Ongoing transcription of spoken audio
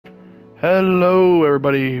Hello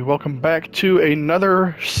everybody, welcome back to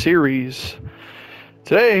another series.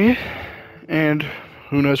 Today, and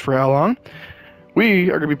who knows for how long,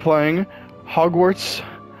 we are going to be playing Hogwarts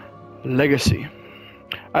Legacy.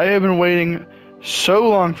 I have been waiting so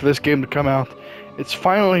long for this game to come out. It's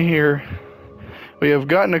finally here. We have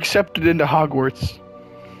gotten accepted into Hogwarts.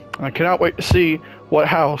 I cannot wait to see what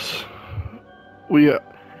house we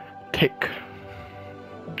take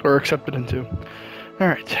or accepted into.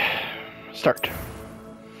 Alright. Start.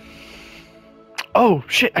 Oh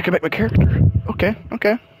shit, I can make my character. Okay.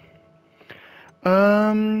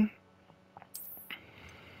 I'm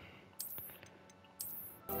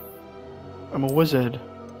a wizard.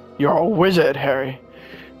 You're a wizard, Harry.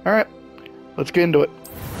 Alright, let's get into it.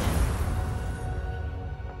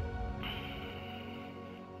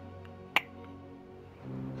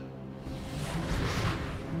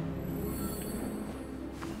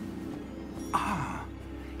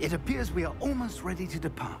 It appears we are almost ready to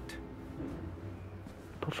depart.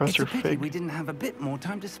 Professor It's a pity Fig. we didn't have a bit more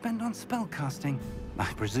time to spend on spellcasting.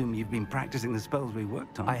 I presume you've been practicing the spells we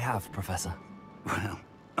worked on. I have, Professor. Well,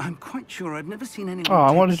 I'm quite sure I've never seen anyone Oh, I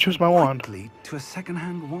take wanted to choose my wand. quickly to a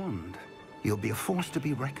second-hand wand. You'll be a force to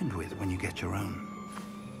be reckoned with when you get your own.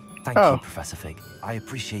 Thank you, Professor Fig. I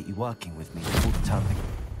appreciate you working with me all the time.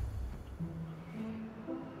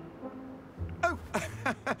 Oh,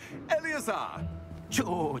 Eleazar!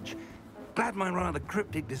 George, glad my rather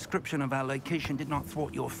cryptic description of our location did not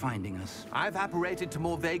thwart your finding us. I've apparated to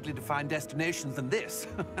more vaguely defined destinations than this.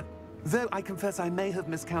 Though I confess I may have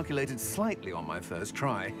miscalculated slightly on my first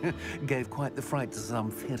try. Gave quite the fright to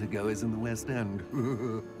some theatergoers in the West End.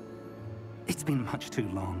 It's been much too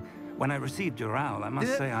long. When I received your owl, I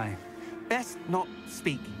must say I... Best not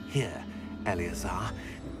speak here, Eleazar.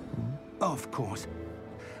 Of course.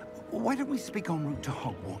 Why don't we speak en route to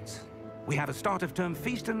Hogwarts? We have a start-of-term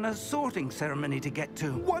feast and a sorting ceremony to get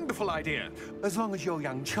to. Wonderful idea! As long as your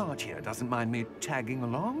young charge here doesn't mind me tagging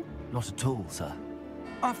along. Not at all, sir.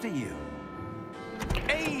 After you.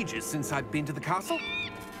 Ages since I've been to the castle.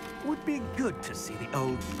 Would be good to see the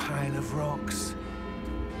old pile of rocks.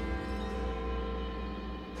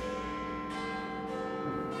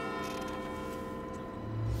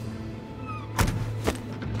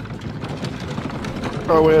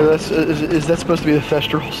 Oh wait, is that supposed to be the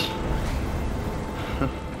Thestrals?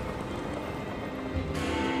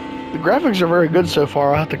 The graphics are very good so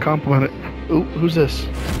far, I'll have to compliment it. Ooh, who's this?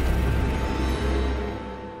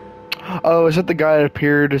 Oh, is that the guy that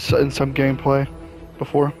appeared in some gameplay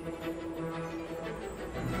before?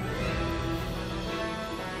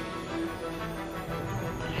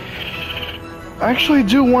 I actually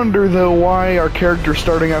do wonder though why our character's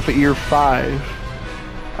starting off at year 5.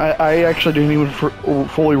 I actually didn't even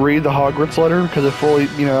fully read the Hogwarts letter because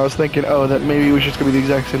I was thinking, oh, that maybe it was just gonna be the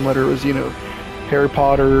exact same letter as, Harry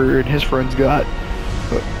Potter and his friends got.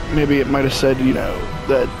 But maybe it might have said,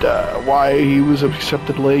 that why he was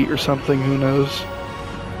accepted late or something, who knows.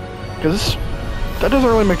 Because that doesn't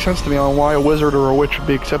really make sense to me on why a wizard or a witch would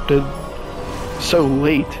be accepted so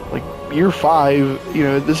late. Like, year 5,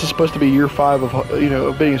 this is supposed to be year 5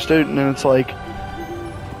 of being a student, and it's like,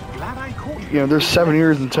 there's 7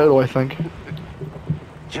 years in total, I think.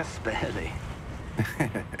 Just barely.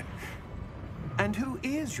 And who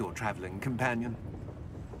is your traveling companion?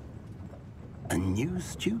 A new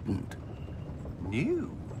student.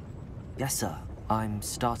 New? Yes, sir. I'm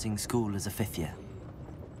starting school as a 5th year.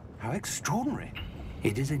 How extraordinary.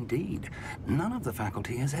 It is indeed. None of the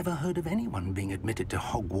faculty has ever heard of anyone being admitted to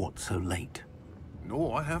Hogwarts so late.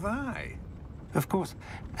 Nor have I. Of course,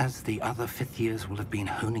 as the other 5th years will have been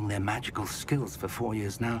honing their magical skills for 4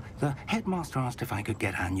 years now, the headmaster asked if I could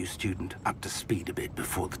get our new student up to speed a bit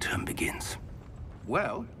before the term begins.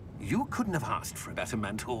 Well, you couldn't have asked for a better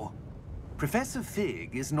mentor. Professor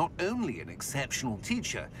Fig is not only an exceptional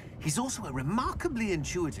teacher, he's also a remarkably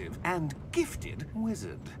intuitive and gifted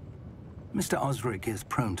wizard. Mr. Osric is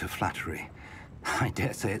prone to flattery. I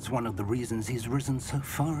dare say it's one of the reasons he's risen so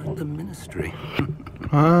far in the ministry.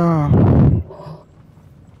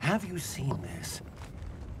 Have you seen this?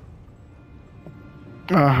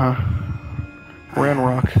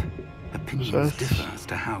 Ranrock. Opinions differ as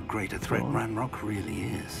to how great a threat Ranrock really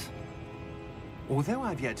is. Although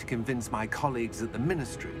I've yet to convince my colleagues at the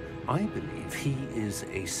ministry, I believe he is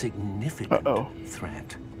a significant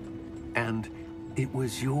threat. And it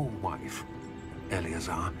was your wife,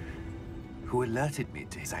 Eleazar, who alerted me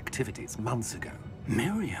to his activities months ago.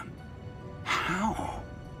 Miriam? How?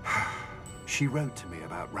 She wrote to me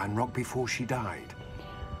about Ranrock before she died,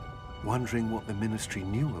 wondering what the ministry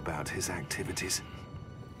knew about his activities.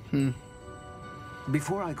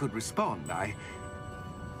 Before I could respond,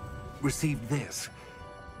 received this.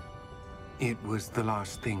 It was the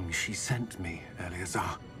last thing she sent me,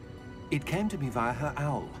 Eleazar. It came to me via her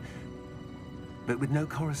owl, but with no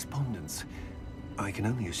correspondence. I can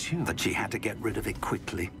only assume that she had to get rid of it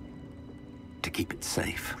quickly to keep it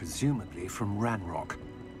safe. Presumably from Ranrock.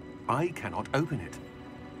 I cannot open it.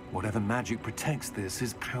 Whatever magic protects this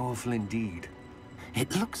is powerful indeed.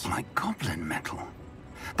 It looks like goblin metal.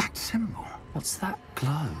 That symbol. What's that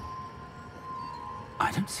glow?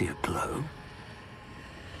 I don't see a glow.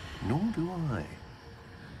 Nor do I.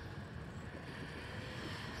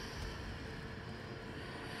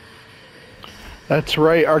 That's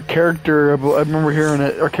right, our character, I remember hearing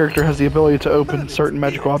it, our character has the ability to open certain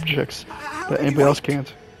magical objects that anybody else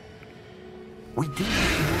can't. We do.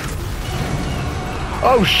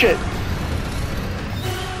 Oh shit!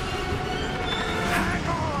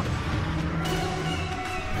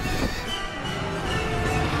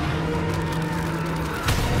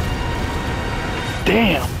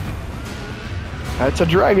 Damn! That's a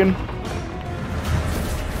dragon.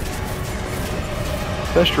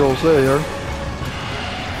 Thestrals, there they are.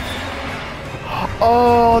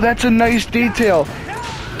 Oh, that's a nice detail.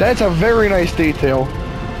 That's a very nice detail.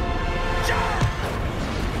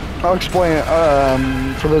 I'll explain it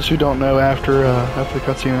for those who don't know after the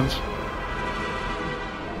cutscene ends.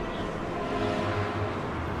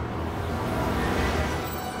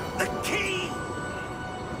 The key.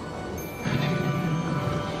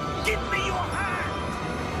 Give me your hand.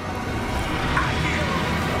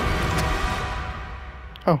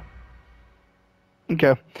 Oh.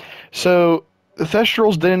 Okay. So the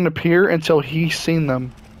Thestrals didn't appear until he seen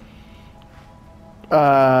them.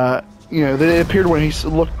 You know, they appeared when he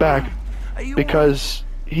looked back because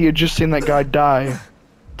he had just seen that guy die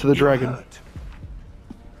to the dragon.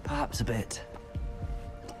 Perhaps a bit.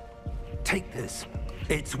 Take this.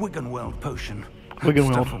 It's Wiggenweld potion.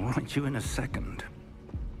 Wiggenweld. Stuff will right you in a second.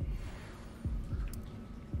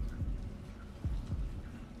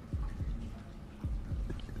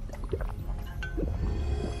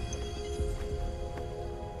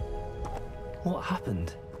 What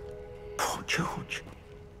happened? Poor George.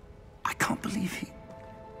 I can't believe he...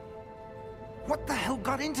 What the hell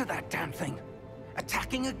got into that damn thing?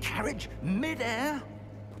 Attacking a carriage mid-air?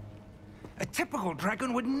 A typical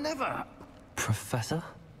dragon would never... Professor?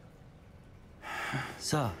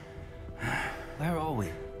 Sir, where are we?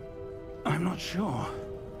 I'm not sure.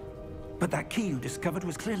 But that key you discovered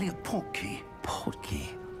was clearly a port key. Port key?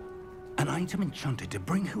 An item enchanted to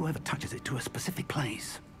bring whoever touches it to a specific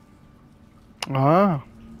place. Ah.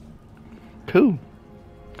 Cool.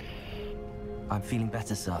 I'm feeling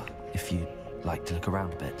better, sir, if you'd like to look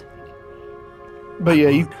around a bit. But yeah,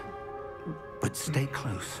 you... But stay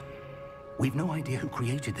close. We've no idea who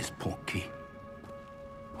created this port key.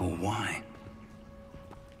 Or why.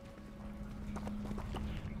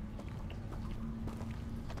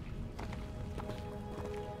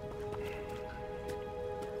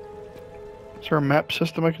 Is there a map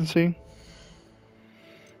system I can see?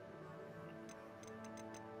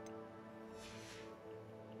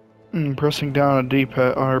 Pressing down a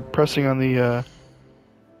D-pad, or pressing on the,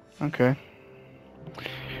 okay.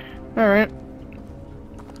 Alright.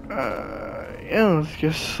 Yeah,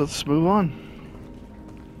 let's move on.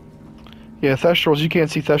 Yeah, Thestrals, you can't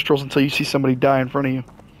see Thestrals until you see somebody die in front of you.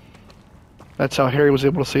 That's how Harry was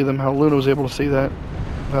able to see them, how Luna was able to see that.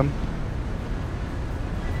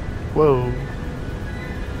 Whoa.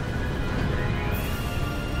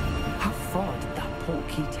 How far did that port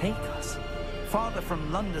key take us? Farther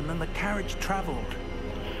from London than the carriage travelled.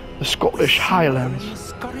 The Scottish Highlands. The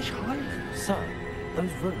Scottish Highlands? Sir,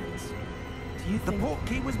 those ruins. Do you The think... port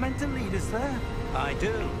key was meant to lead us there? I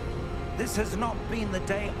do. This has not been the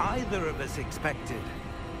day either of us expected.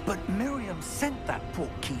 But Miriam sent that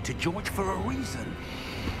port key to George for a reason.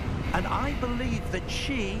 And I believe that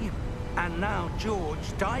she, and now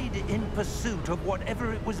George, died in pursuit of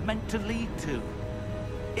whatever it was meant to lead to.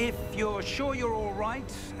 If you're sure you're all right,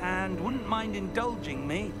 and wouldn't mind indulging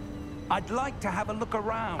me, I'd like to have a look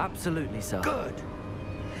around. Absolutely, sir. Good.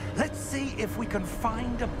 Let's see if we can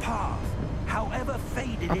find a path, however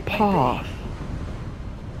faded it may be.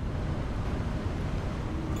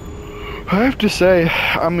 I have to say,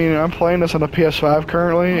 I mean, I'm playing this on a PS5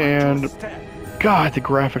 currently, and God, the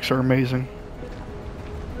graphics are amazing.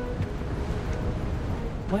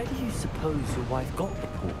 Where do you suppose your wife got the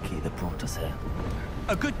port key that brought us here?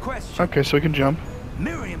 A good question. Okay, so we can jump.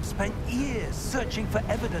 Miriam spent years searching for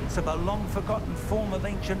evidence of a long-forgotten form of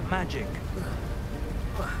ancient magic.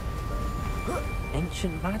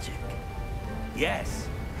 Ancient magic? Yes,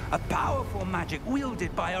 a powerful magic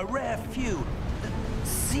wielded by a rare few that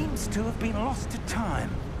seems to have been lost to time.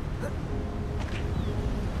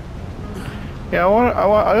 Yeah,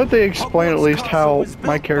 I hope they explain at Hogwarts least Castle how was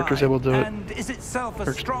my built character's by, able to do it. and is itself a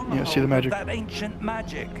Or, stronghold see the magic. of that ancient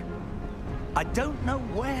magic. I don't know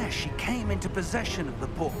where she came into possession of the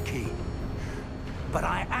portkey, but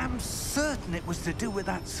I am certain it was to do with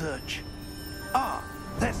that search. Ah,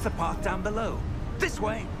 there's the path down below. This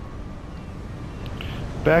way.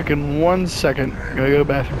 Back in 1 second. Gotta go to the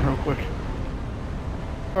bathroom real quick.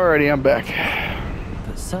 Alrighty, I'm back.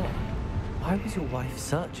 But sir, why was your wife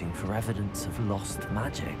searching for evidence of lost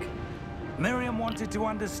magic? Miriam wanted to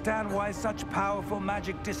understand why such powerful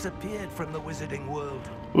magic disappeared from the wizarding world.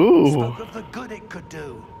 Ooh. Spoke of the good it could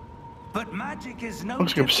do. But magic is no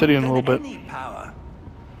Looks like different obsidian a than little bit. any power.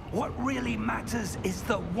 What really matters is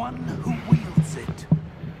the one who wields it.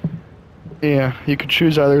 Yeah, you could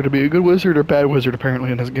choose either to be a good wizard or bad wizard,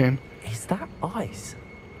 apparently, in this game. Is that ice?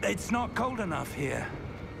 It's not cold enough here.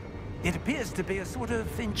 It appears to be a sort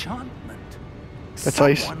of enchantment. That's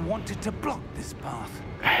ice. Someone wanted to block this path.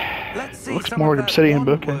 Let's see Looks some more of like that obsidian,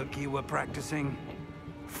 wand but okay. work you were practicing.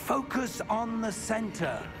 Focus on the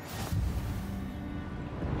center.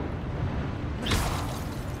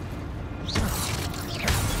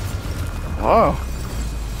 Oh.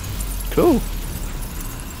 Cool.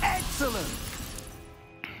 Excellent.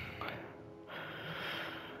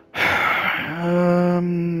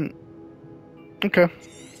 Okay.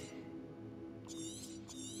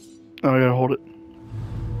 Oh, I gotta hold it.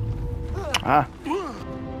 Ah.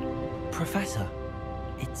 Professor,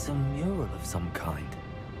 it's a mural of some kind.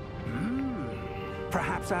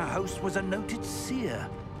 Perhaps our host was a noted seer.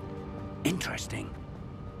 Interesting.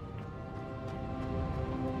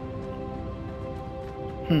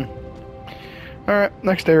 Alright,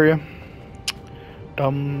 next area.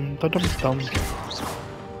 Dum da dum dum.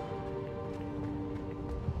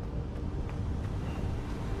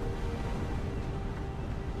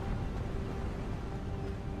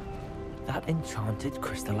 That enchanted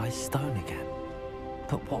crystallized stone again.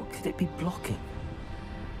 But what could it be blocking?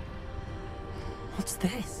 What's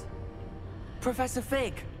this? Professor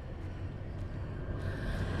Fig!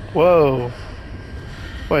 Whoa.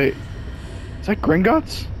 Wait. Is that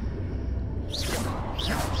Gringotts?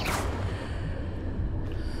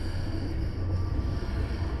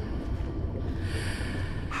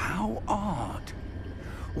 How odd.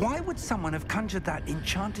 Why would someone have conjured that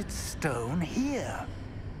enchanted stone here?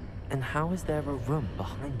 And how is there a room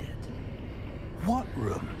behind it? What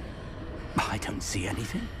room? I don't see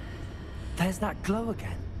anything. There's that glow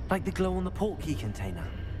again, like the glow on the portkey container.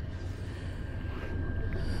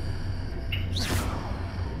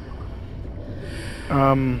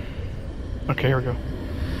 Okay, here we go.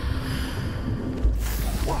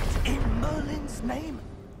 What in Merlin's name?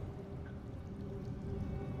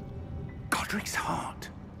 Godric's heart.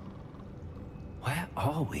 Where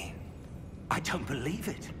are we? I don't believe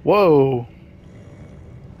it. Whoa.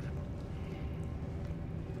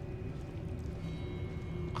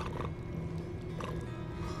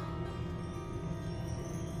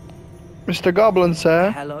 Mr. Goblin,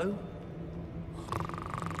 sir. Hello?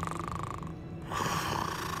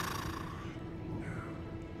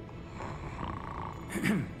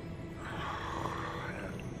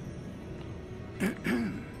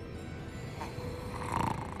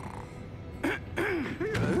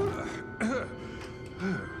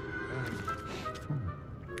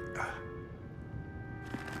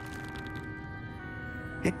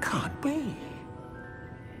 It can't be.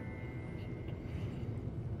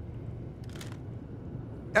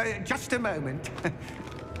 Just a moment.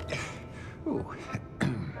 Ooh.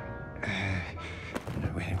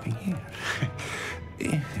 Where have we here?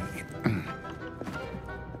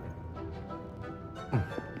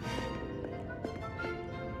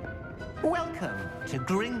 Welcome to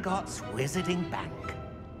Gringotts Wizarding Bank.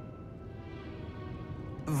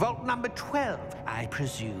 Vault number 12, I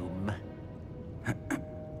presume.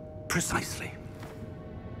 Precisely.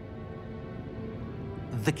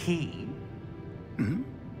 The key?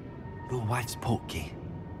 Your wife's portkey.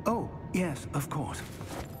 Oh, yes, of course.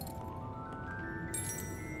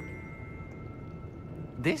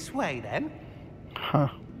 This way, then. Huh.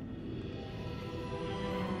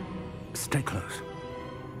 Stay close.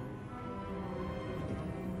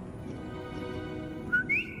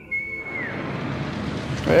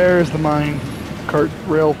 There's the mine cart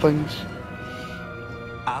rail things.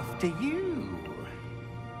 After you.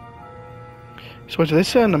 So what, do they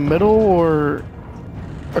sit in the middle or?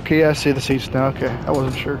 Okay, yeah, I see the seats now. Okay, I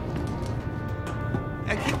wasn't sure.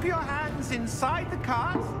 Keep your hands inside the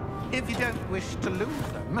cart if you don't wish to lose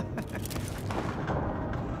them.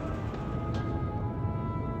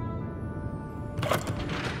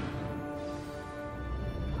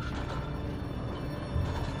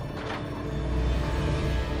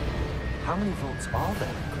 How many vaults are there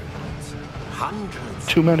in Hogwarts? Hundreds.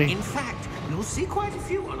 Too many. In fact, you'll see quite a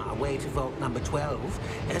few on our way to vault number 12.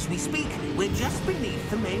 As we speak, we're just beneath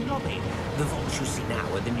the main lobby. The vaults you see now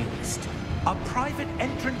are the newest. Are private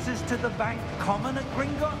entrances to the bank common at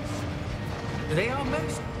Gringotts? They are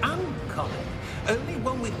most uncommon. Only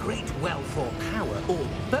one with great wealth or power, or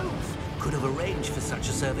both, could have arranged for such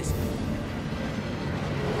a service.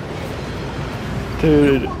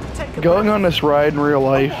 Dude, going on this ride in real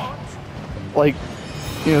life, like,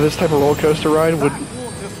 you know, this type of roller coaster ride would... That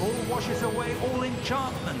waterfall washes away all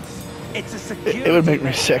enchantments. It's a security... It would make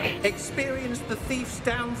me sick. Experienced the thief's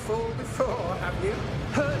downfall before, have you?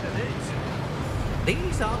 Heard of it?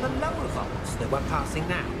 These are the lower vaults that we're passing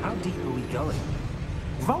now. How deep are we going?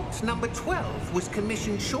 Vault number 12 was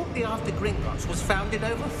commissioned shortly after Gringotts was founded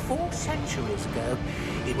over 4 centuries ago.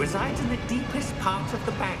 It resides in the deepest part of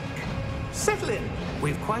the bank. Settle in.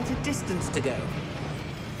 We've quite a distance to go.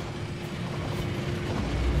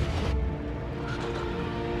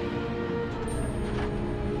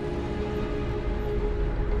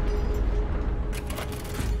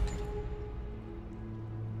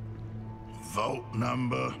 Vault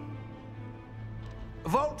number?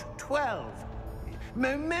 Vault 12.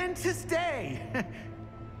 Momentous day.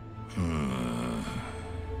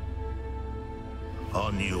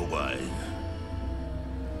 On your way.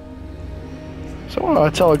 Someone ought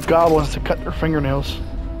to tell goblins to cut their fingernails.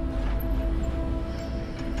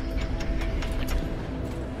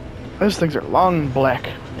 Those things are long and black.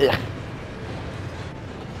 Ugh.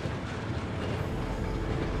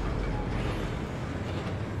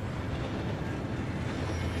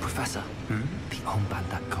 Professor, the armband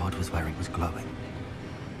that guard was wearing was glowing.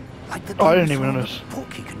 Like the Oh, I didn't dinosaur even in the notice.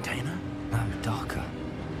 porky container. No, darker.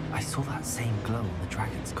 I saw that same glow on the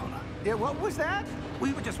dragon's collar. Yeah, what was that?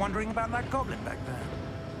 We were just wondering about that goblin back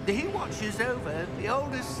there. He watches over the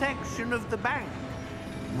oldest section of the bank.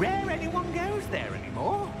 Rare anyone goes there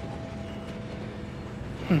anymore.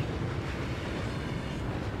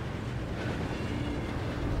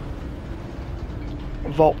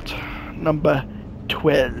 Vault number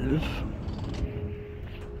 12.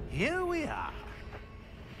 Here we are.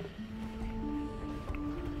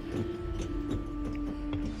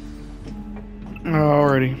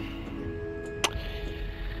 Alrighty.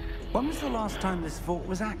 When was the last time this vault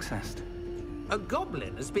was accessed? A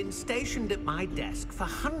goblin has been stationed at my desk for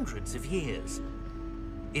hundreds of years.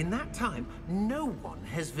 In that time, no one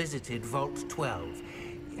has visited Vault 12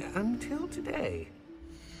 until today.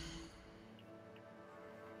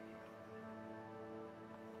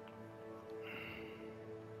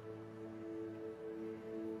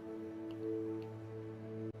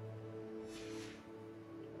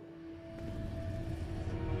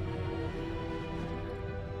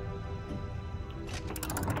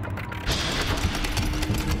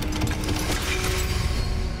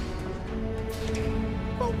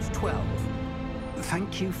 Vault 12.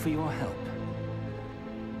 Thank you for your help.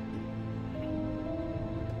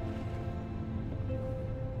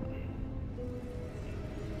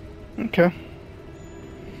 Okay.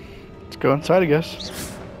 Let's go inside, I guess.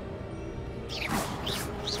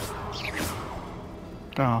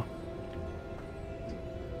 Oh.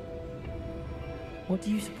 What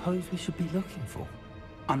do you suppose we should be looking for?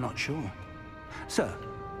 I'm not sure. Sir,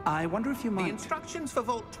 I wonder if you The might... instructions for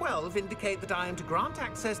Vault 12 indicate that I am to grant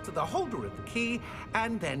access to the holder of the key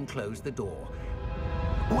and then close the door.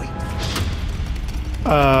 Wait.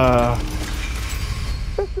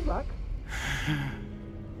 Best of luck.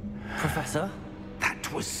 Professor?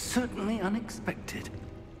 That was certainly unexpected.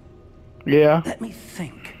 Yeah. Let me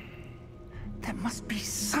think. There must be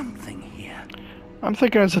something here. I'm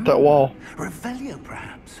thinking it's at that wall. Revelio,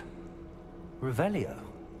 perhaps? Revelio?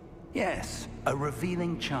 Yes, a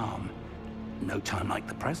revealing charm. No time like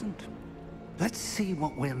the present. Let's see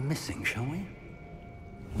what we're missing, shall we?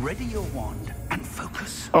 Ready your wand and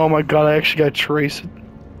focus. Oh my god, I actually got traced.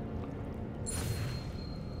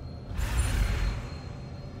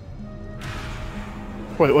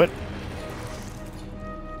 Wait, what?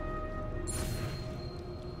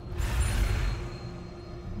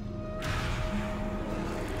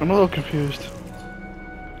 I'm a little confused.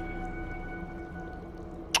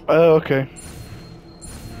 Oh, okay.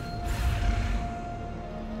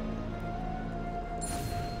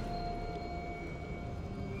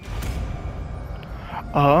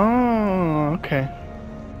 Oh, okay.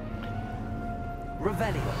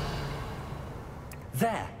 Revelio.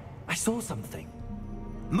 There! I saw something.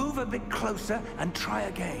 Move a bit closer and try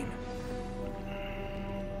again.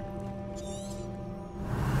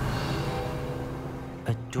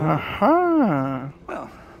 A door. Aha. Well,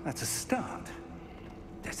 that's a start.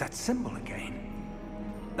 There's that symbol again.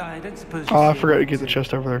 I don't suppose. Oh, I forgot to get the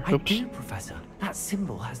chest over there. I Oops. do, Professor. That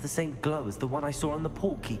symbol has the same glow as the one I saw on the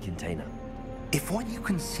port key container. If what you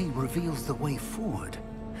can see reveals the way forward,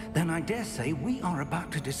 then I dare say we are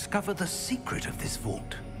about to discover the secret of this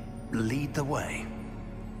vault. Lead the way.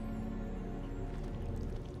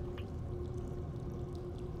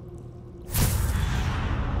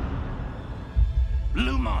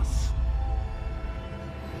 Lumos!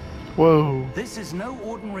 Whoa. This is no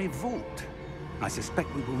ordinary vault. I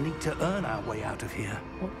suspect we will need to earn our way out of here.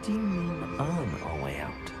 What do you mean, earn our way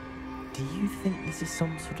out? Do you think this is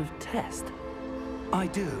some sort of test? I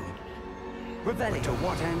do. But to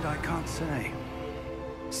what end, I can't say.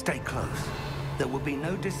 Stay close. There will be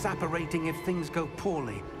no disapparating if things go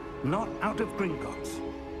poorly. Not out of Gringotts.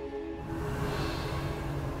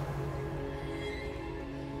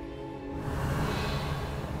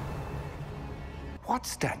 What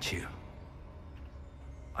statue?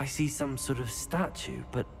 I see some sort of statue,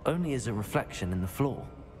 but only as a reflection in the floor.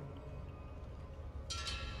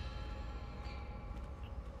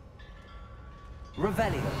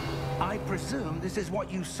 Revelio. I presume this is what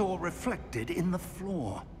you saw reflected in the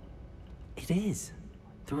floor. It is.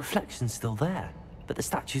 The reflection's still there, but the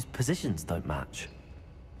statue's positions don't match.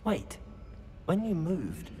 Wait. When you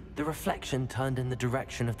moved, the reflection turned in the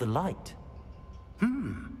direction of the light.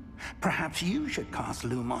 Perhaps you should cast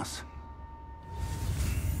Lumos.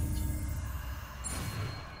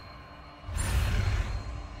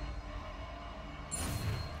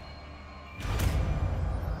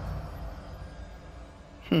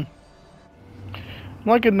 I'm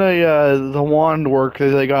liking the wand work that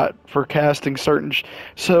they got for casting certain.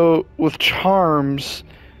 So with charms,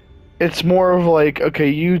 it's more of like, okay,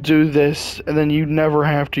 you do this, and then you never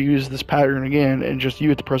have to use this pattern again, and just you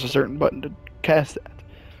have to press a certain button to cast that.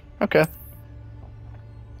 Okay.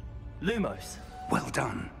 Lumos. Well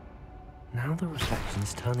done. Now the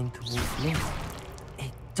reflection's turning towards me.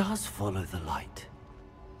 It does follow the light.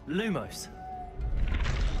 Lumos.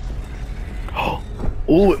 Oh,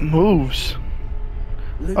 it moves.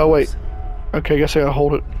 Lumos. Oh, wait. Okay, I guess I gotta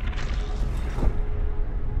hold it.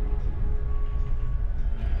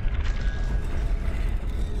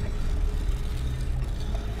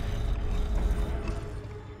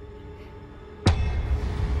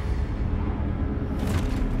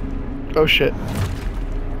 Oh, shit.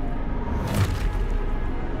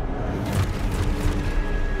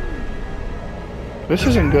 This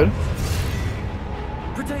isn't good.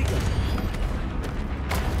 Protego.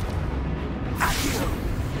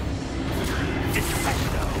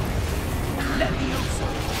 Defendo. Levioso.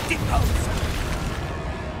 Deposo.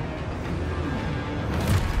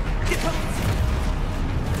 Deposo.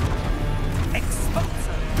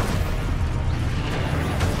 Exposo.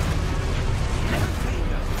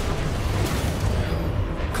 Levino.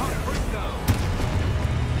 Confringo.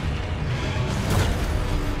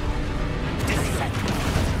 Descendo.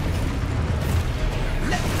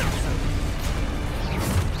 Levioso.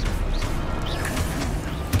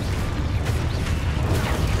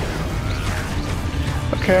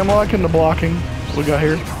 Okay, I'm liking the blocking we got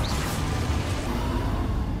here.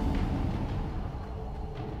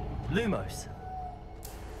 Lumos.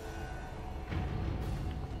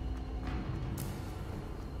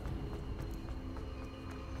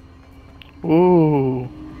 Ooh.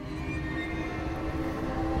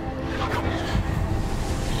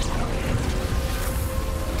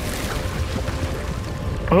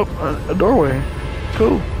 Oh, a doorway.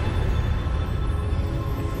 Cool.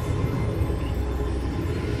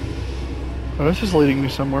 Oh, this is leading me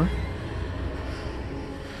somewhere.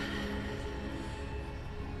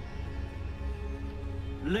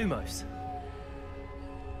 Lumos.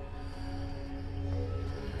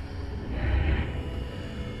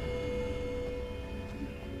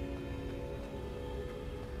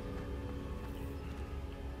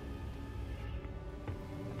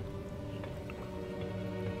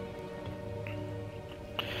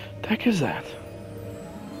 The heck is that?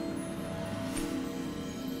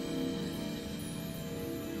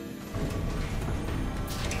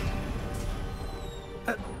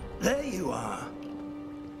 There you are.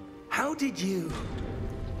 How did you...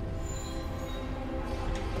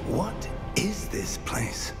 What is this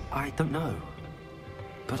place? I don't know.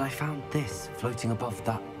 But I found this floating above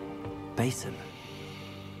that basin.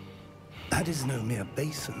 That is no mere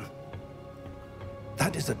basin.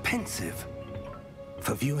 That is a pensive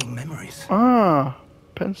for viewing memories. Ah,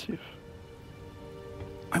 pensive.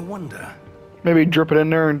 I wonder... Maybe drip it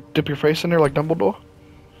in there and dip your face in there like Dumbledore?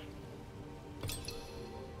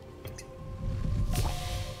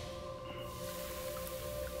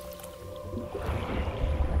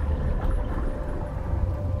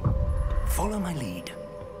 Follow my lead.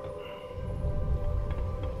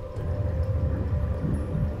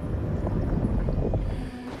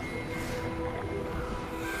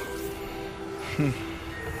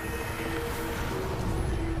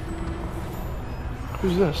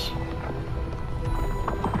 Who's this?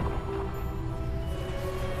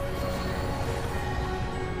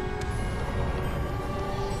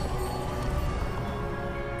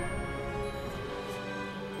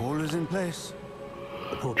 All is in place.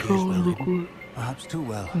 The portkey is well hidden. Perhaps too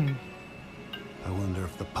well. I wonder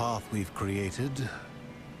if the path we've created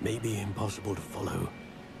may be impossible to follow.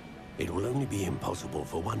 It will only be impossible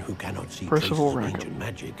for one who cannot see First of traces all, of we're gonna ancient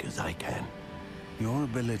magic as I can. Your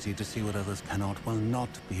ability to see what others cannot will not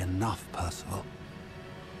be enough, Percival.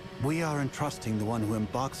 We are entrusting the one who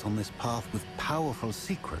embarks on this path with powerful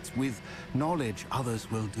secrets, with knowledge others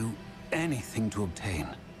will do anything to obtain.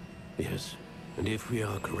 Yes, and if we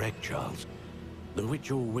are correct, Charles, the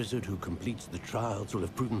witch or wizard who completes the trials will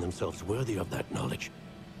have proven themselves worthy of that knowledge,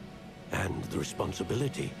 and the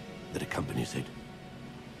responsibility that accompanies it.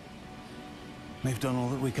 We've done all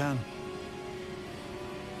that we can.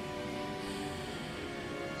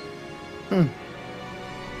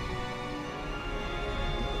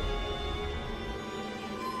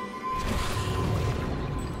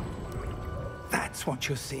 That's what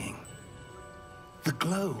you're seeing. The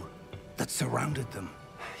glow that surrounded them.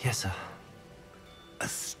 Yes, sir.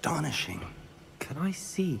 Astonishing. Can I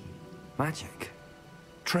see magic?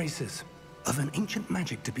 Traces of an ancient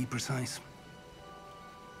magic, to be precise.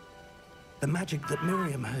 The magic that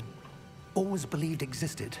Miriam had always believed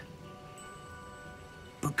existed,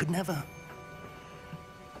 but could never.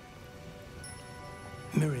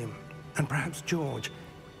 Miriam, and perhaps George,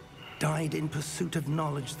 died in pursuit of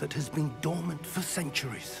knowledge that has been dormant for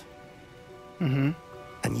centuries. And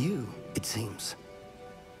you, it seems,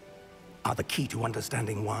 are the key to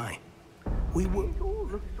understanding why. We were... It all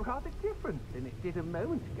looks rather different than it did a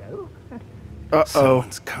moment ago. Uh-oh.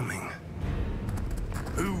 Someone's coming.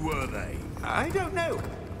 Who were they? I don't know.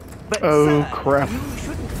 But Oh, sir, crap. you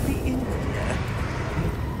shouldn't be in here.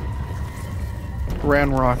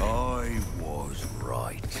 Ranrock. I was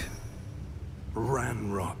right.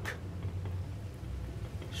 Ranrock.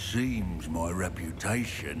 Seems my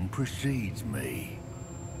reputation precedes me.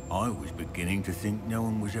 I was beginning to think no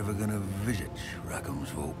one was ever going to visit Rackham's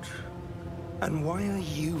vault. And why are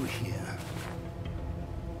you here?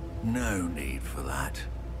 No need for that.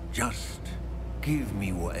 Just give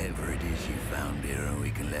me whatever it is you found here and we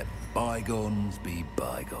can let bygones be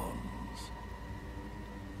bygones.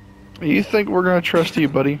 You think we're gonna trust you,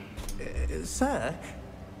 buddy? Sir,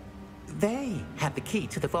 they had the key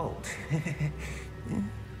to the vault.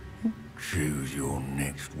 Choose your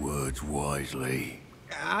next words wisely.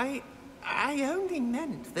 I only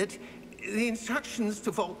meant that the instructions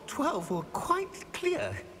to Vault 12 were quite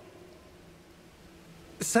clear.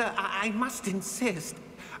 Sir, I must insist.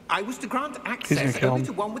 I was to grant access kill only him.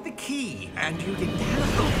 to one with the key, and you didn't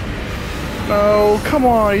have. No, come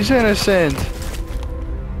on, he's innocent.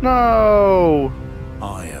 No.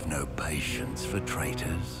 I have no patience for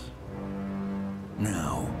traitors.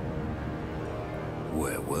 Now,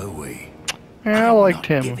 where were we? Yeah, I liked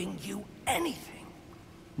him. Giving you anything.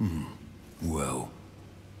 Well,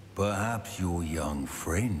 perhaps your young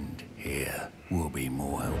friend here will be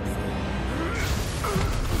more helpful.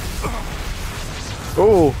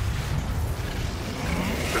 Oh.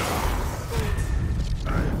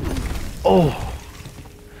 Oh.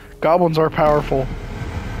 Goblins are powerful.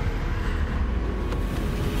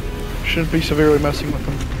 Shouldn't be severely messing with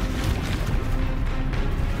them.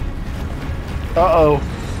 Uh-oh.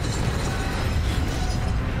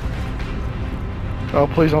 Oh,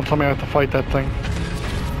 please don't tell me I have to fight that thing.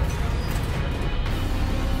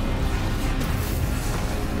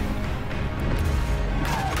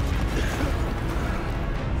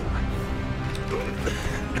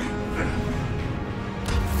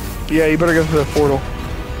 Yeah, you better go through that portal.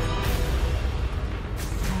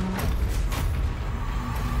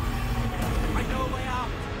 I know a way out.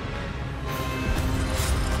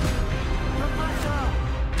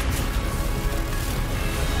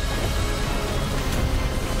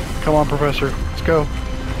 Come on, Professor. Let's go.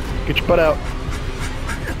 Get your butt out.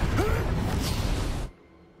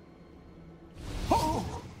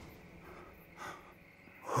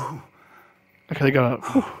 Okay, they got out.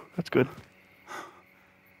 Whew, that's good.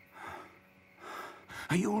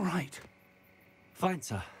 Are you all right? Fine,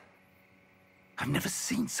 sir. I've never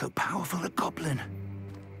seen so powerful a goblin.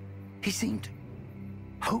 He seemed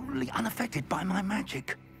wholly unaffected by my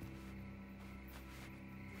magic.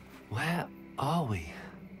 Where are we?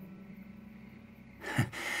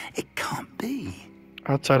 It can't be.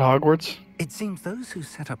 Outside Hogwarts? It seems those who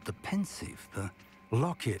set up the pensive, the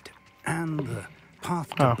locket, and the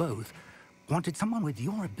path to both wanted someone with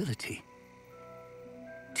your ability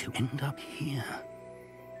to end up here?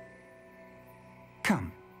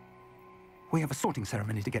 Come. We have a sorting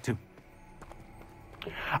ceremony to get to.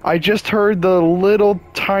 I just heard the little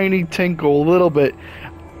tiny tinkle, a little bit,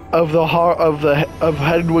 of of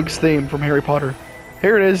Hedwig's theme from Harry Potter.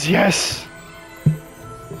 Here it is. Yes.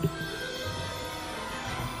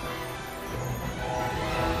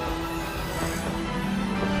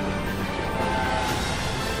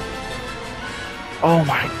 Oh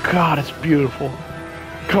my God, it's beautiful.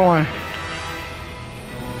 Come on.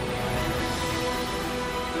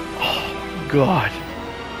 Oh God.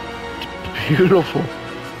 It's beautiful.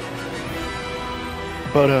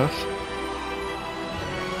 Photos.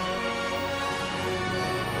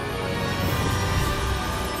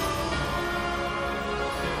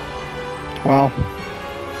 Wow.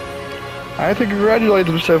 I have to congratulate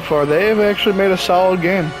them so far. They have actually made a solid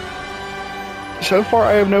game. So far,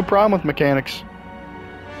 I have no problem with mechanics.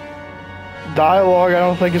 Dialogue, I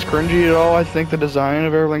don't think is cringy at all. I think the design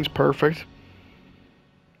of everything's perfect.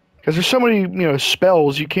 Because there's so many,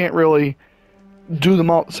 spells, you can't really do them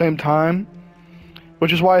all at the same time.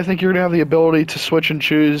 Which is why I think you're going to have the ability to switch and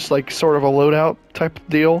choose, like, sort of a loadout type of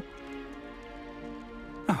deal.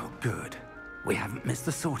 Oh, good. We haven't missed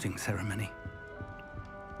the sorting ceremony.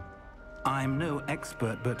 I'm no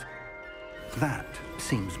expert, but that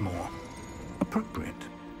seems more appropriate.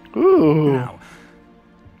 Ooh. Now,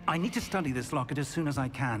 I need to study this locket as soon as I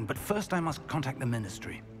can, but first I must contact the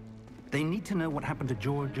Ministry. They need to know what happened to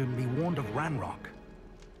George and be warned of Ranrock.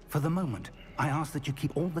 For the moment, I ask that you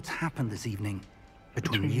keep all that's happened this evening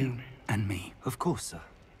between you and me. Of course, sir.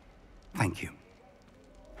 Thank you.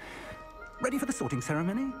 Ready for the sorting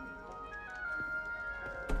ceremony?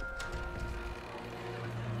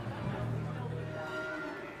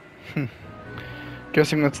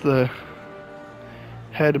 Guessing that's the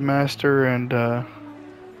headmaster and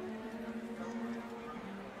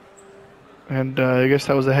I guess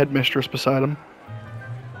that was the headmistress beside him.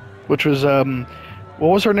 Which was, what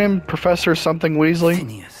was her name? Professor something Weasley?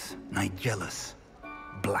 Phineas Nigellus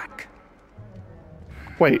Black.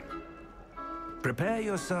 Wait. Prepare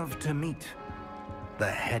yourself to meet the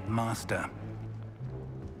headmaster.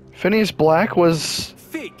 Phineas Black was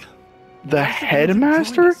Fig. the Nice of you to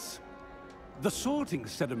headmaster? join us. The sorting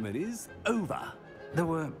ceremony's over. There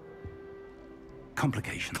were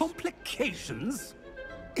complications. Complications?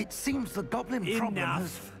 It seems the goblin problem has...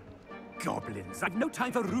 Enough. Goblins. I've no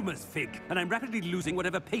time for rumors, Fig, and I'm rapidly losing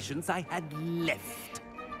whatever patience I had left.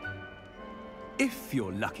 If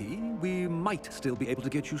you're lucky, we might still be able to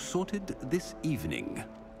get you sorted this evening.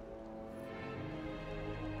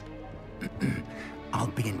 I'll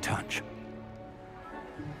be in touch.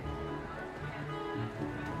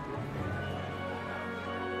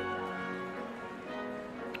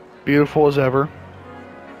 Beautiful as ever.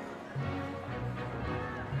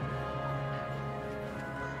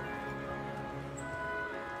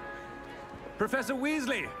 Professor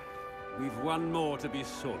Weasley, we've one more to be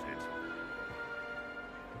sorted.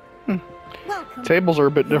 Welcome. Tables are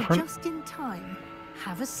a bit You're different. just in time.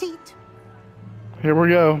 Have a seat. Here we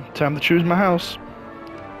go. Time to choose my house.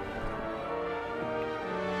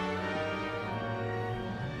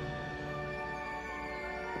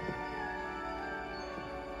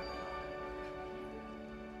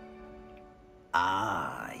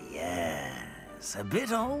 Ah, yes. A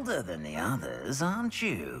bit older than the others, aren't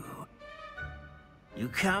you? You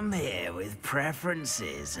come here with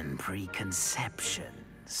preferences and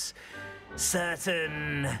preconceptions.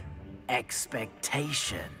 Certain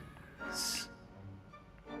expectations.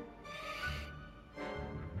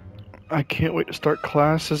 I can't wait to start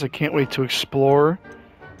classes. I can't wait to explore.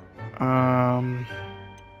 I'm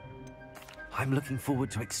looking forward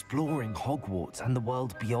to exploring Hogwarts and the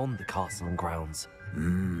world beyond the castle and grounds.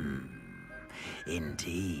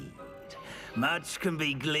 Indeed. Much can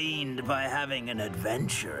be gleaned by having an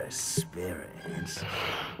adventurous spirit.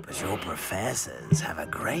 But your professors have a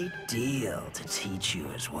great deal to teach you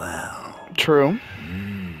as well. True.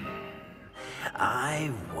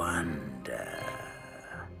 I wonder...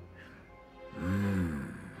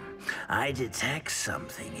 I detect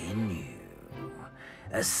something in you.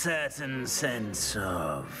 A certain sense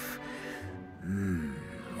of...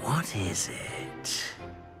 what is it?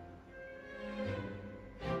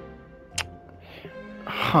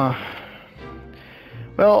 Huh.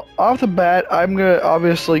 Well, off the bat, I'm gonna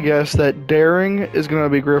obviously guess that daring is gonna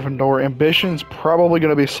be Gryffindor, ambition's probably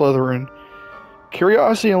gonna be Slytherin.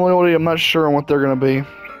 Curiosity and loyalty, I'm not sure on what they're gonna be.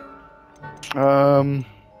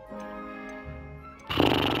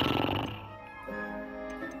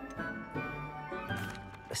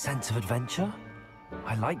 A sense of adventure?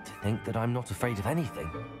 I like to think that I'm not afraid of anything.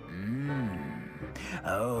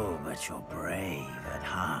 Oh, but you're brave at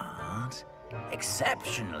heart,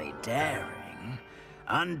 exceptionally daring,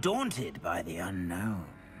 undaunted by the unknown,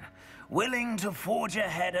 willing to forge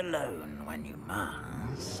ahead alone when you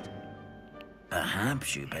must.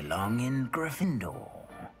 Perhaps you belong in Gryffindor.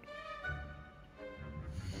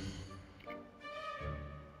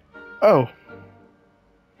 Oh.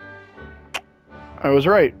 I was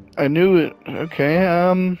right. I knew it. Okay,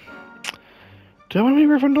 do I want to be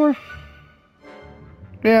Gryffindor?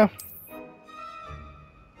 Yeah.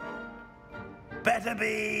 Better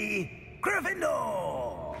be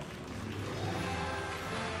Gryffindor!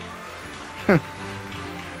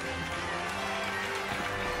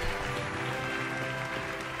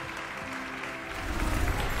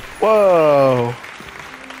 Whoa.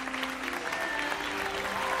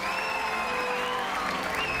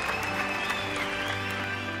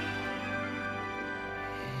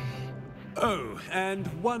 Oh, and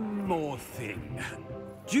one more thing.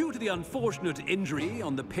 Due to the unfortunate injury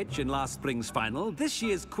on the pitch in last spring's final, this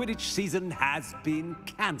year's Quidditch season has been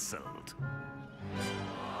cancelled.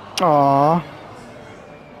 Aww.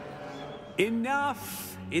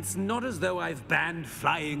 Enough! It's not as though I've banned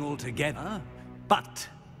flying altogether, but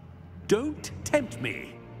don't tempt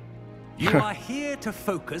me. You are here to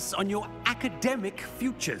focus on your academic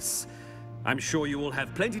futures. I'm sure you all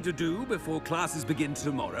have plenty to do before classes begin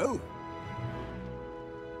tomorrow.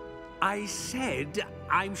 I said,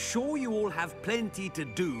 I'm sure you all have plenty to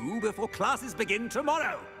do before classes begin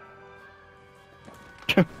tomorrow.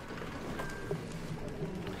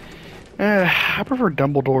 I prefer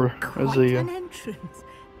Dumbledore as Quite the. an entrance.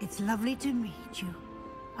 It's lovely to meet you.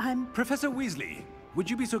 Professor Weasley, would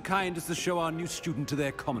you be so kind as to show our new student to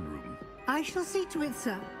their common room? I shall see to it,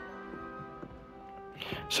 sir.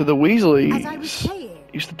 So the As I was Weasleys saying,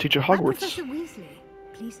 used to teach at I'm Hogwarts. Professor Weasley.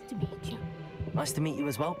 Pleased to meet you. Nice to meet you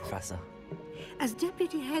as well, Professor. As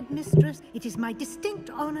Deputy Headmistress, it is my distinct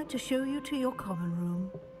honor to show you to your common room.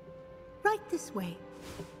 Right this way.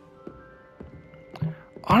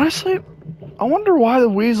 Honestly, I wonder why the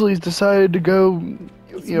Weasleys decided to go,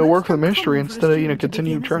 work for the Ministry instead of,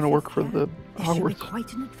 continue trying to work for the This should be Hogwarts.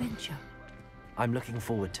 quite an adventure. I'm looking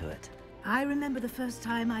forward to it. I remember the first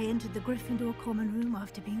time I entered the Gryffindor common room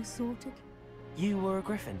after being sorted. You were a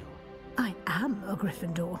Gryffindor? I am a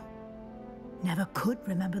Gryffindor. Never could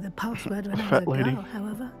remember the password when I was Fat a lady. girl,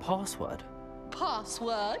 however. Password?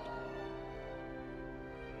 Password?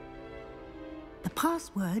 The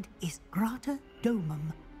password is Grata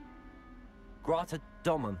Domum. Grata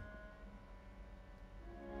Domum.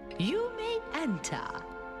 You may enter.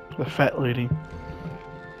 The fat lady.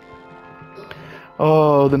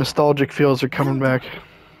 Oh, the nostalgic feels are coming back.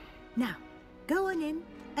 Now, go on in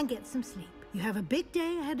and get some sleep. You have a big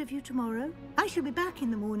day ahead of you tomorrow. I shall be back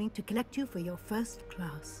in the morning to collect you for your first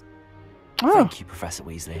class. Oh. Thank you, Professor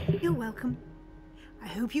Weasley. You're welcome. I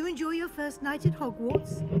hope you enjoy your first night at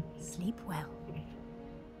Hogwarts. Sleep well.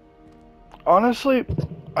 Honestly,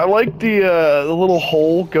 I like the little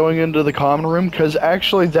hole going into the common room because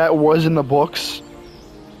actually that was in the books.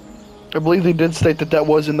 I believe they did state that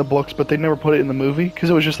was in the books, but they never put it in the movie because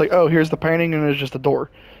it was just like, oh, here's the painting and it's just a door,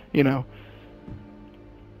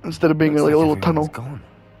 instead of being like a little tunnel. Gone.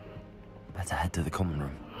 Better head to the common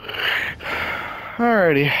room.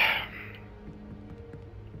 Alrighty.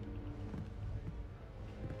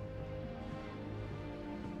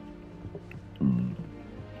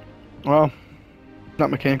 Well, not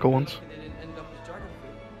mechanical ones.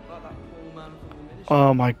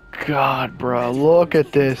 Oh my god, bro, look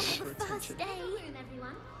at this. First day.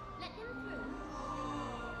 Everyone. Let them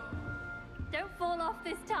through. Don't fall off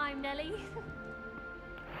this time, Nelly.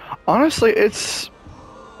 Honestly, I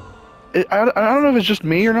don't know if it's just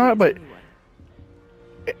me or not, but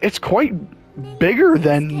it's quite bigger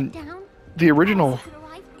than the original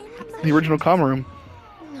common room.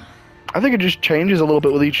 I think it just changes a little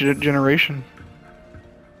bit with each generation.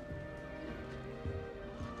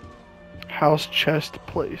 House, chest,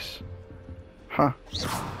 place. Huh.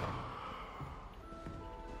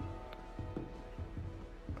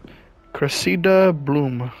 Cressida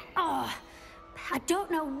Bloom. Oh, I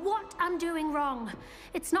don't know what I'm doing wrong.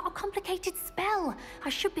 It's not a complicated spell. I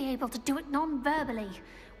should be able to do it non-verbally.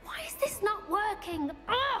 Why is this not working?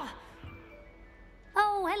 Oh!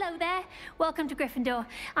 Oh, hello there. Welcome to Gryffindor.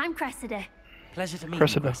 I'm Cressida. Pleasure to meet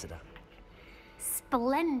Cressida. you, Cressida.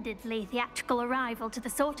 Splendidly theatrical arrival to the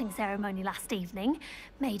sorting ceremony last evening.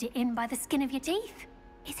 Made it in by the skin of your teeth.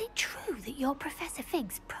 Is it true that you're Professor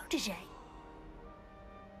Fig's protege?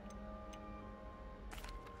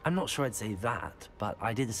 I'm not sure I'd say that, but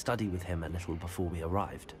I did study with him a little before we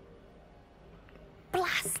arrived.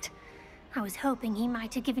 Blast! I was hoping he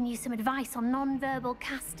might have given you some advice on non-verbal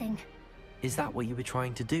casting. Is that what you were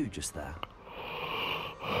trying to do just there?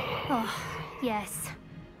 Oh, yes.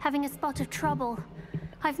 Having a spot of trouble.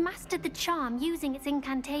 I've mastered the charm using its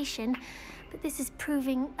incantation, but this is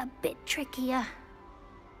proving a bit trickier.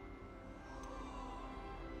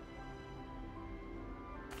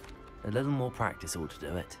 A little more practice ought to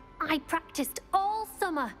do it. I practiced all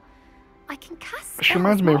summer. I can cast She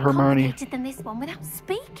reminds me of more Hermione. complicated than this one without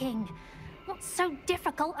speaking. What's so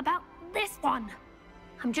difficult about this one?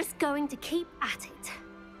 I'm just going to keep at it.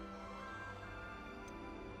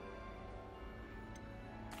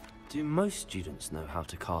 Do most students know how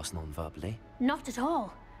to cast non-verbally? Not at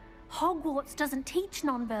all. Hogwarts doesn't teach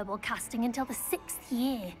non-verbal casting until the 6th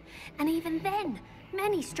year. And even then,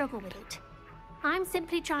 many struggle with it. I'm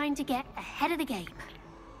simply trying to get ahead of the game.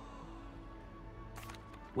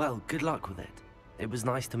 Well, good luck with it. It was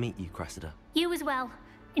nice to meet you, Cressida. You as well.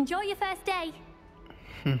 Enjoy your first day.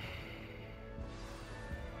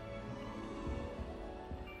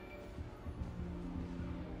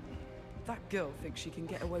 That girl thinks she can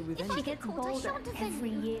get away with She anything. gets bolder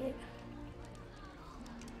every year.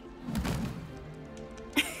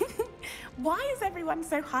 Why is everyone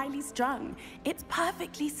so highly strung? It's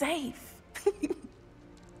perfectly safe.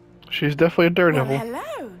 She's definitely a daredevil. Well,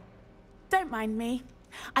 hello. Don't mind me.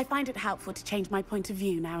 I find it helpful to change my point of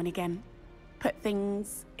view now and again. Put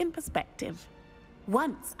things in perspective.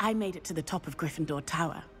 Once I made it to the top of Gryffindor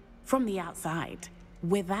Tower, from the outside,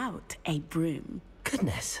 without a broom.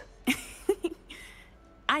 Goodness.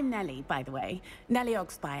 I'm Nellie, by the way. Nellie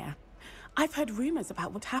Ogspire. I've heard rumors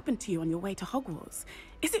about what happened to you on your way to Hogwarts.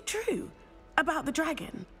 Is it true? About the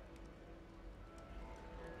dragon?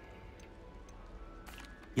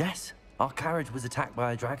 Yes, our carriage was attacked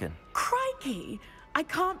by a dragon. Crikey! I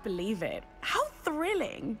can't believe it. How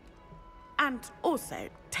thrilling. And also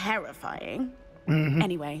terrifying.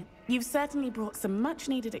 Anyway, you've certainly brought some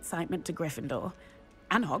much-needed excitement to Gryffindor.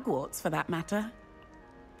 And Hogwarts, for that matter.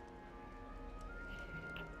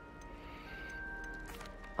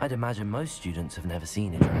 I'd imagine most students have never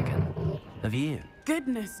seen a dragon. Have you?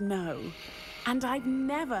 Goodness, no. And I've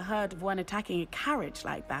never heard of one attacking a carriage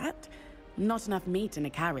like that. Not enough meat in a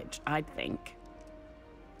carriage, I'd think.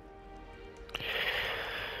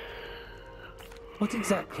 What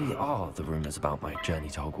exactly are the rumors about my journey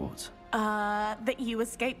to Hogwarts? That you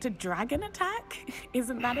escaped a dragon attack?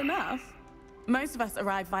 Isn't that enough? Most of us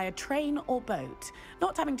arrive via train or boat,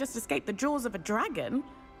 not having just escaped the jaws of a dragon.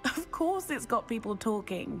 Of course it's got people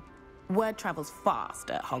talking. Word travels fast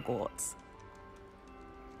at Hogwarts.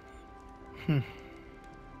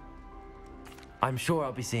 I'm sure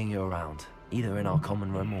I'll be seeing you around, either in our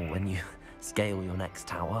common room or when you scale your next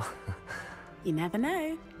tower. You never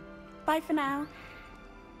know. Bye for now.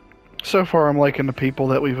 So far, I'm liking the people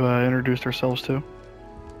that we've introduced ourselves to.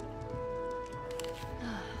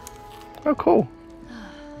 Oh, cool.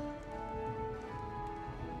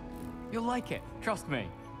 You'll like it, trust me.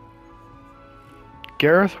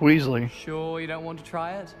 Gareth Weasley. Sure you don't want to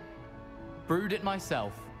try it? Brewed it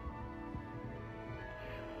myself.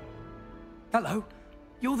 Hello,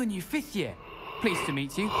 you're the new 5th year. Pleased to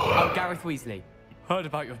meet you. I'm Gareth Weasley. Heard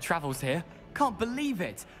about your travels here. Can't believe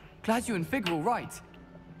it. Glad you and Fig are all right.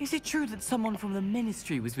 Is it true that someone from the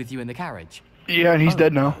Ministry was with you in the carriage? Yeah, and he's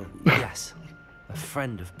dead now. Yes, a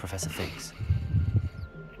friend of Professor Fig's.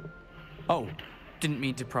 Oh, didn't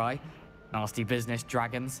mean to pry. Nasty business,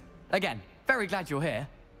 dragons. Again, very glad you're here.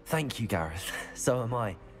 Thank you, Gareth. So am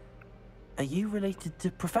I. Are you related to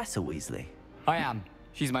Professor Weasley? I am.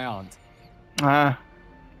 She's my aunt.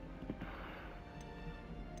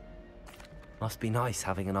 Must be nice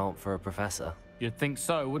having an aunt for a professor. You'd think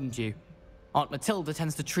so, wouldn't you? Aunt Matilda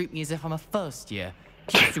tends to treat me as if I'm a first year.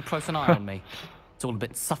 Keeps too close an eye on me. It's all a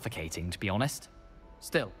bit suffocating, to be honest.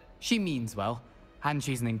 Still, she means well. And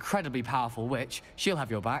she's an incredibly powerful witch. She'll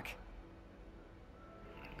have your back.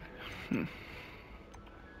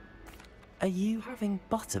 Are you having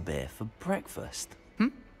butterbeer for breakfast?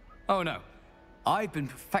 Oh no. I've been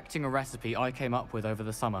perfecting a recipe I came up with over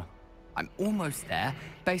the summer. I'm almost there,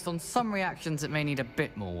 based on some reactions that may need a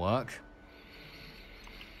bit more work.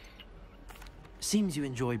 Seems you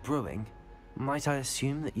enjoy brewing. Might I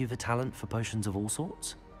assume that you've a talent for potions of all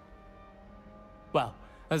sorts? Well,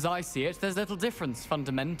 as I see it, there's little difference,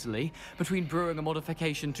 fundamentally, between brewing a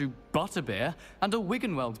modification to butterbeer and a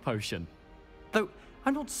Wiggenweld potion. Though,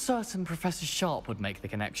 I'm not certain Professor Sharp would make the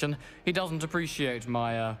connection. He doesn't appreciate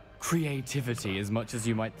my, creativity as much as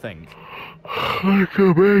you might think. I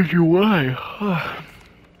can imagine why.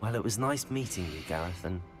 Well, it was nice meeting you, Gareth,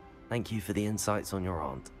 and thank you for the insights on your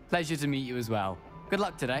aunt. Pleasure to meet you as well. Good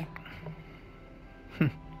luck today.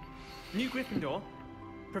 New Gryffindor.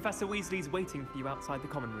 Professor Weasley's waiting for you outside the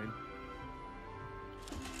common room.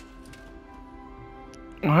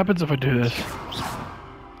 What happens if I do this?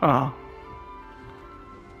 Oh.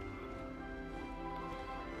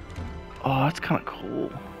 Oh, that's kind of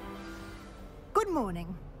cool. Good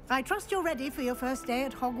morning. I trust you're ready for your first day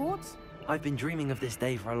at Hogwarts? I've been dreaming of this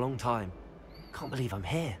day for a long time. Can't believe I'm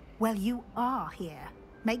here. Well, you are here.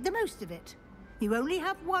 Make the most of it. You only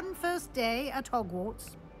have one first day at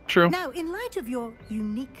Hogwarts. True. Now, in light of your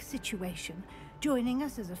unique situation, joining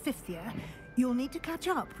us as a 5th year, you'll need to catch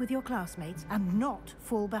up with your classmates and not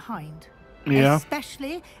fall behind. Yeah.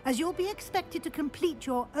 Especially as you'll be expected to complete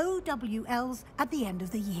your OWLs at the end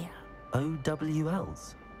of the year.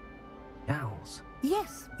 OWLs? Owls?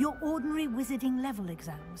 Yes, your ordinary wizarding level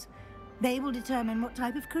exams. They will determine what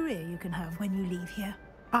type of career you can have when you leave here.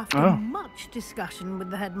 After much discussion with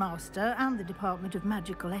the headmaster and the Department of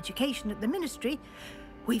Magical Education at the Ministry,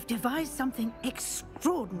 we've devised something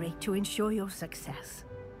extraordinary to ensure your success.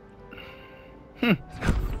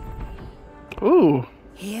 Ooh.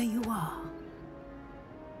 Here you are.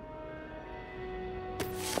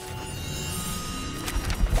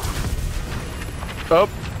 Oh.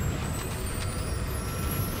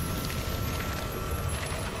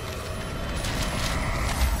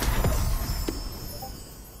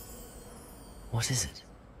 What is it?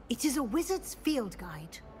 It is a wizard's field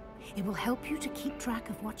guide. It will help you to keep track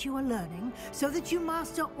of what you are learning so that you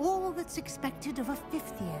master all that's expected of a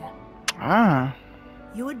 5th year. Ah.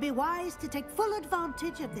 You would be wise to take full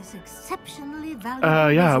advantage of this exceptionally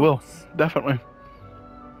valuable Yeah, I will. resource. Definitely.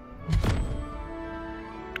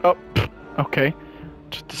 Oh, okay.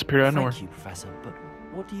 Just disappeared out of nowhere. Thank you, Professor, but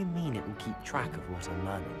what do you mean it will keep track of what I'm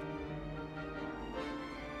learning?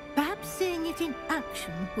 Perhaps seeing it in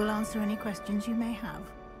action will answer any questions you may have.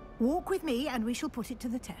 Walk with me and we shall put it to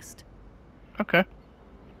the test. Okay.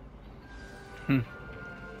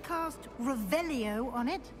 Cast Revelio on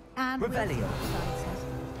it and... Revelio?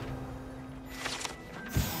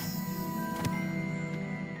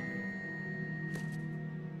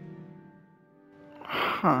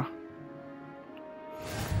 Huh.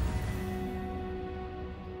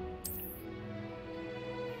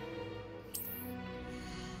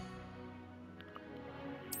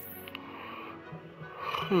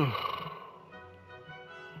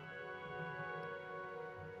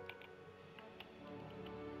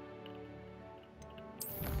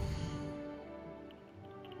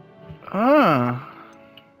 Ah.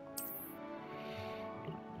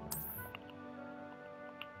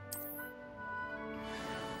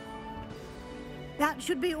 That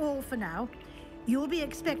should be all for now. You'll be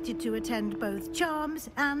expected to attend both Charms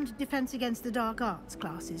and Defense Against the Dark Arts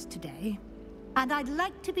classes today. And I'd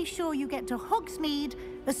like to be sure you get to Hogsmeade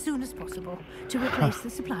as soon as possible to replace the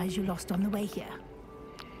supplies you lost on the way here.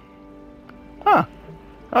 Ah.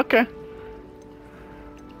 Okay.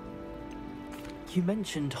 You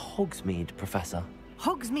mentioned Hogsmeade, Professor.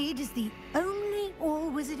 Hogsmeade is the only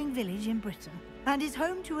all-wizarding village in Britain and is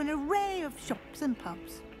home to an array of shops and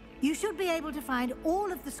pubs. You should be able to find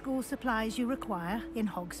all of the school supplies you require in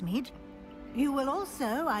Hogsmeade. You will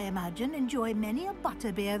also, I imagine, enjoy many a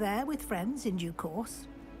butterbeer there with friends in due course.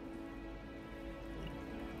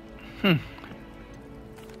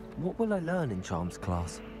 What will I learn in Charms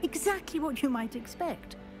class? Exactly what you might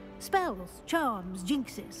expect. Spells, charms,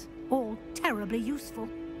 jinxes, all terribly useful.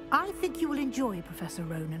 I think you will enjoy Professor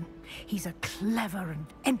Ronan. He's a clever and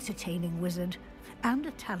entertaining wizard, and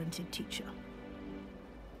a talented teacher.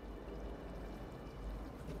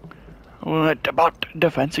 What about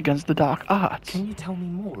Defense Against the Dark Arts? Can you tell me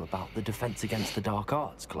more about the Defense Against the Dark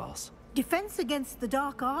Arts class? Defense Against the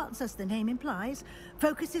Dark Arts, as the name implies,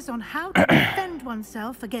 focuses on how to defend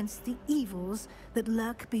oneself against the evils that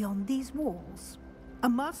lurk beyond these walls. A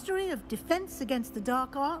mastery of Defense Against the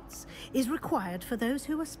Dark Arts is required for those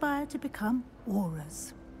who aspire to become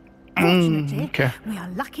Aurors. Fortunately, we are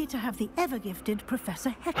lucky to have the ever-gifted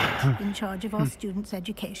Professor Hecat in charge of our students'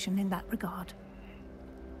 education in that regard.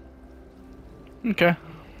 Okay,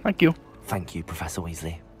 thank you. Thank you, Professor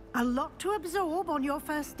Weasley. A lot to absorb on your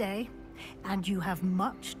first day, and you have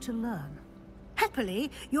much to learn. Happily,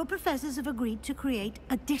 your professors have agreed to create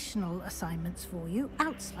additional assignments for you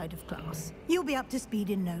outside of class. You'll be up to speed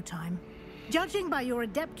in no time. Judging by your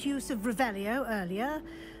adept use of Revelio earlier,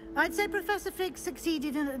 I'd say Professor Fig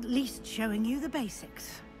succeeded in at least showing you the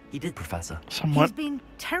basics. He did, Professor. Somewhat. He's been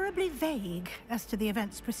terribly vague as to the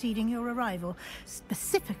events preceding your arrival,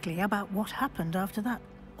 specifically about what happened after that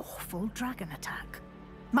awful dragon attack.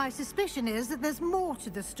 My suspicion is that there's more to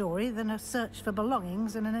the story than a search for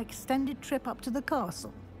belongings and an extended trip up to the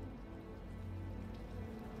castle.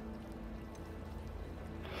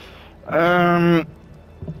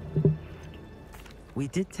 We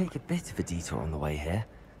did take a bit of a detour on the way here.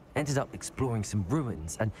 Ended up exploring some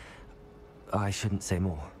ruins, and I shouldn't say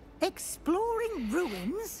more. Exploring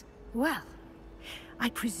ruins? Well, I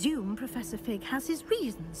presume Professor Fig has his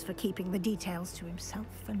reasons for keeping the details to himself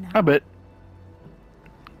for now. A bit.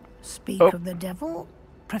 Speak of the devil,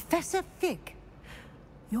 Professor Fig.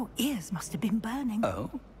 Your ears must have been burning. Oh?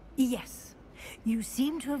 Yes. You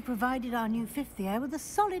seem to have provided our new fifth year with a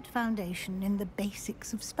solid foundation in the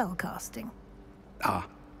basics of spellcasting. Ah,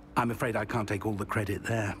 I'm afraid I can't take all the credit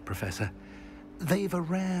there, Professor. They've a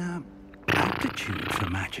rare aptitude for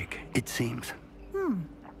magic, it seems.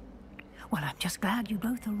 Well, I'm just glad you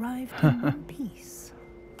both arrived in one piece.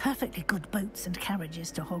 Perfectly good boats and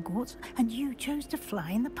carriages to Hogwarts, and you chose to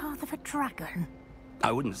fly in the path of a dragon.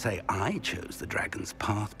 I wouldn't say I chose the dragon's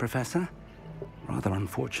path, Professor. Rather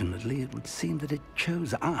unfortunately, it would seem that it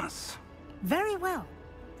chose us. Very well.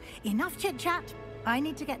 Enough chit-chat. I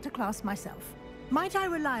need to get to class myself. Might I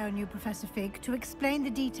rely on you, Professor Fig, to explain the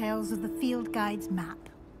details of the field guide's map?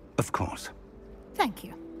 Of course. Thank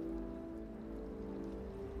you.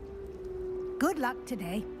 Good luck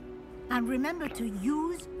today. And remember to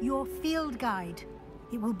use your field guide.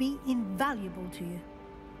 It will be invaluable to you.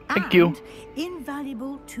 Thank you.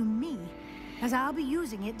 Invaluable to me, as I'll be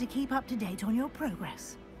using it to keep up to date on your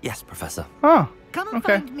progress. Yes, Professor. Oh, Come and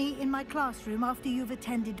find me in my classroom after you've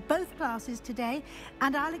attended both classes today,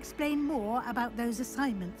 and I'll explain more about those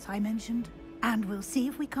assignments I mentioned. And we'll see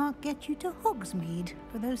if we can't get you to Hogsmeade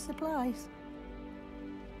for those supplies.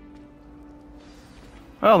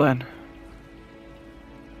 Well then.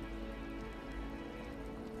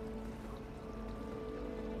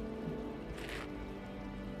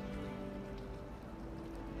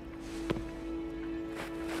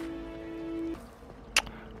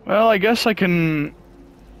 Well, I guess I can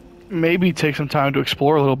maybe take some time to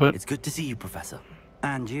explore a little bit. It's good to see you, Professor.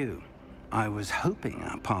 And you. I was hoping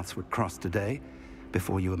our paths would cross today,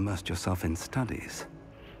 before you immersed yourself in studies.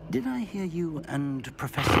 Did I hear you and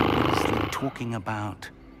Professor Weasley talking about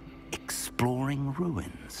exploring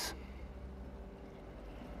ruins?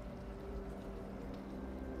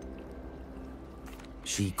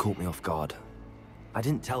 She caught me off guard. I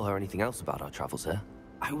didn't tell her anything else about our travels here.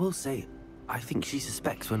 I will say, I think she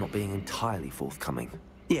suspects we're not being entirely forthcoming.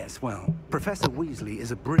 Yes, well, Professor Weasley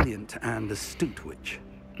is a brilliant and astute witch.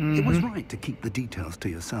 It was right to keep the details to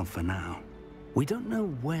yourself for now. We don't know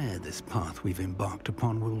where this path we've embarked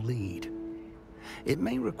upon will lead. It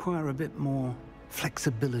may require a bit more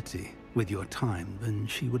flexibility with your time than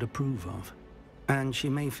she would approve of. And she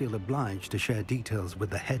may feel obliged to share details with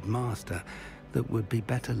the headmaster that would be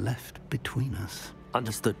better left between us.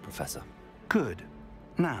 Understood, Professor. Good.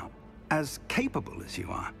 Now, as capable as you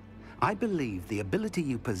are, I believe the ability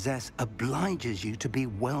you possess obliges you to be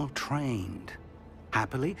well-trained.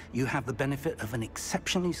 Happily, you have the benefit of an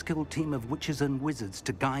exceptionally skilled team of witches and wizards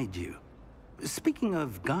to guide you. Speaking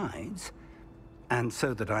of guides, and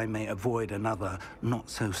so that I may avoid another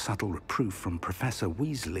not-so-subtle reproof from Professor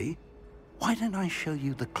Weasley, why don't I show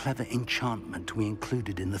you the clever enchantment we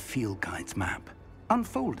included in the field guide's map?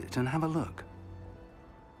 Unfold it and have a look.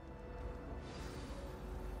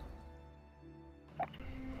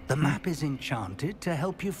 The map is enchanted to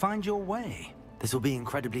help you find your way. This will be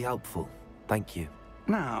incredibly helpful. Thank you.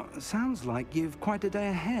 Now, sounds like you've quite a day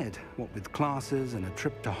ahead, what with classes and a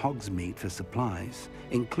trip to Hogsmeade for supplies,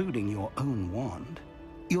 including your own wand.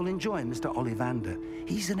 You'll enjoy Mr. Ollivander.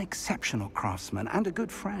 He's an exceptional craftsman and a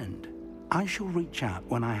good friend. I shall reach out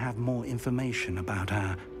when I have more information about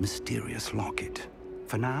our mysterious locket.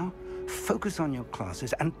 For now, focus on your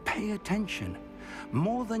classes and pay attention.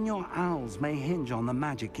 More than your owls may hinge on the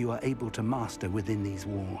magic you are able to master within these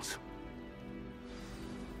walls.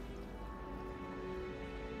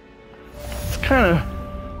 It's kind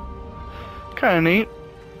of neat.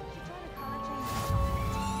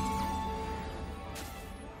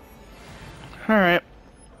 All right.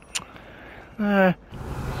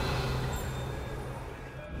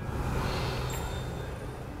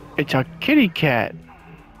 It's a kitty cat.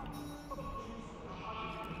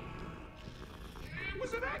 It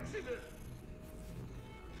was an accident.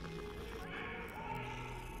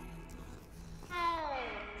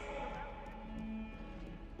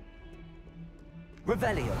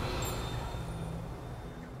 Revelio.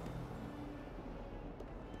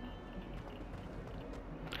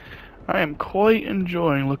 I am quite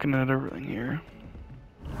enjoying looking at everything here.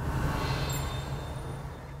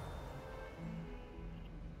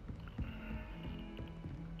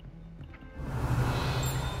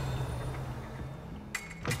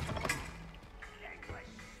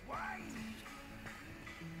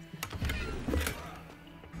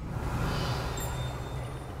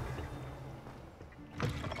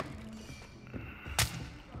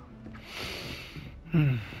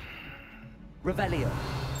 Revelio.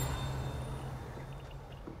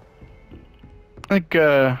 I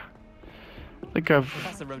think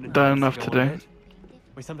I've done enough today.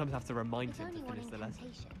 We sometimes have to remind him to finish the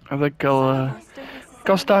lesson. I think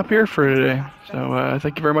I'll stop here for today. So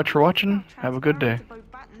thank you very much for watching. Have a good day.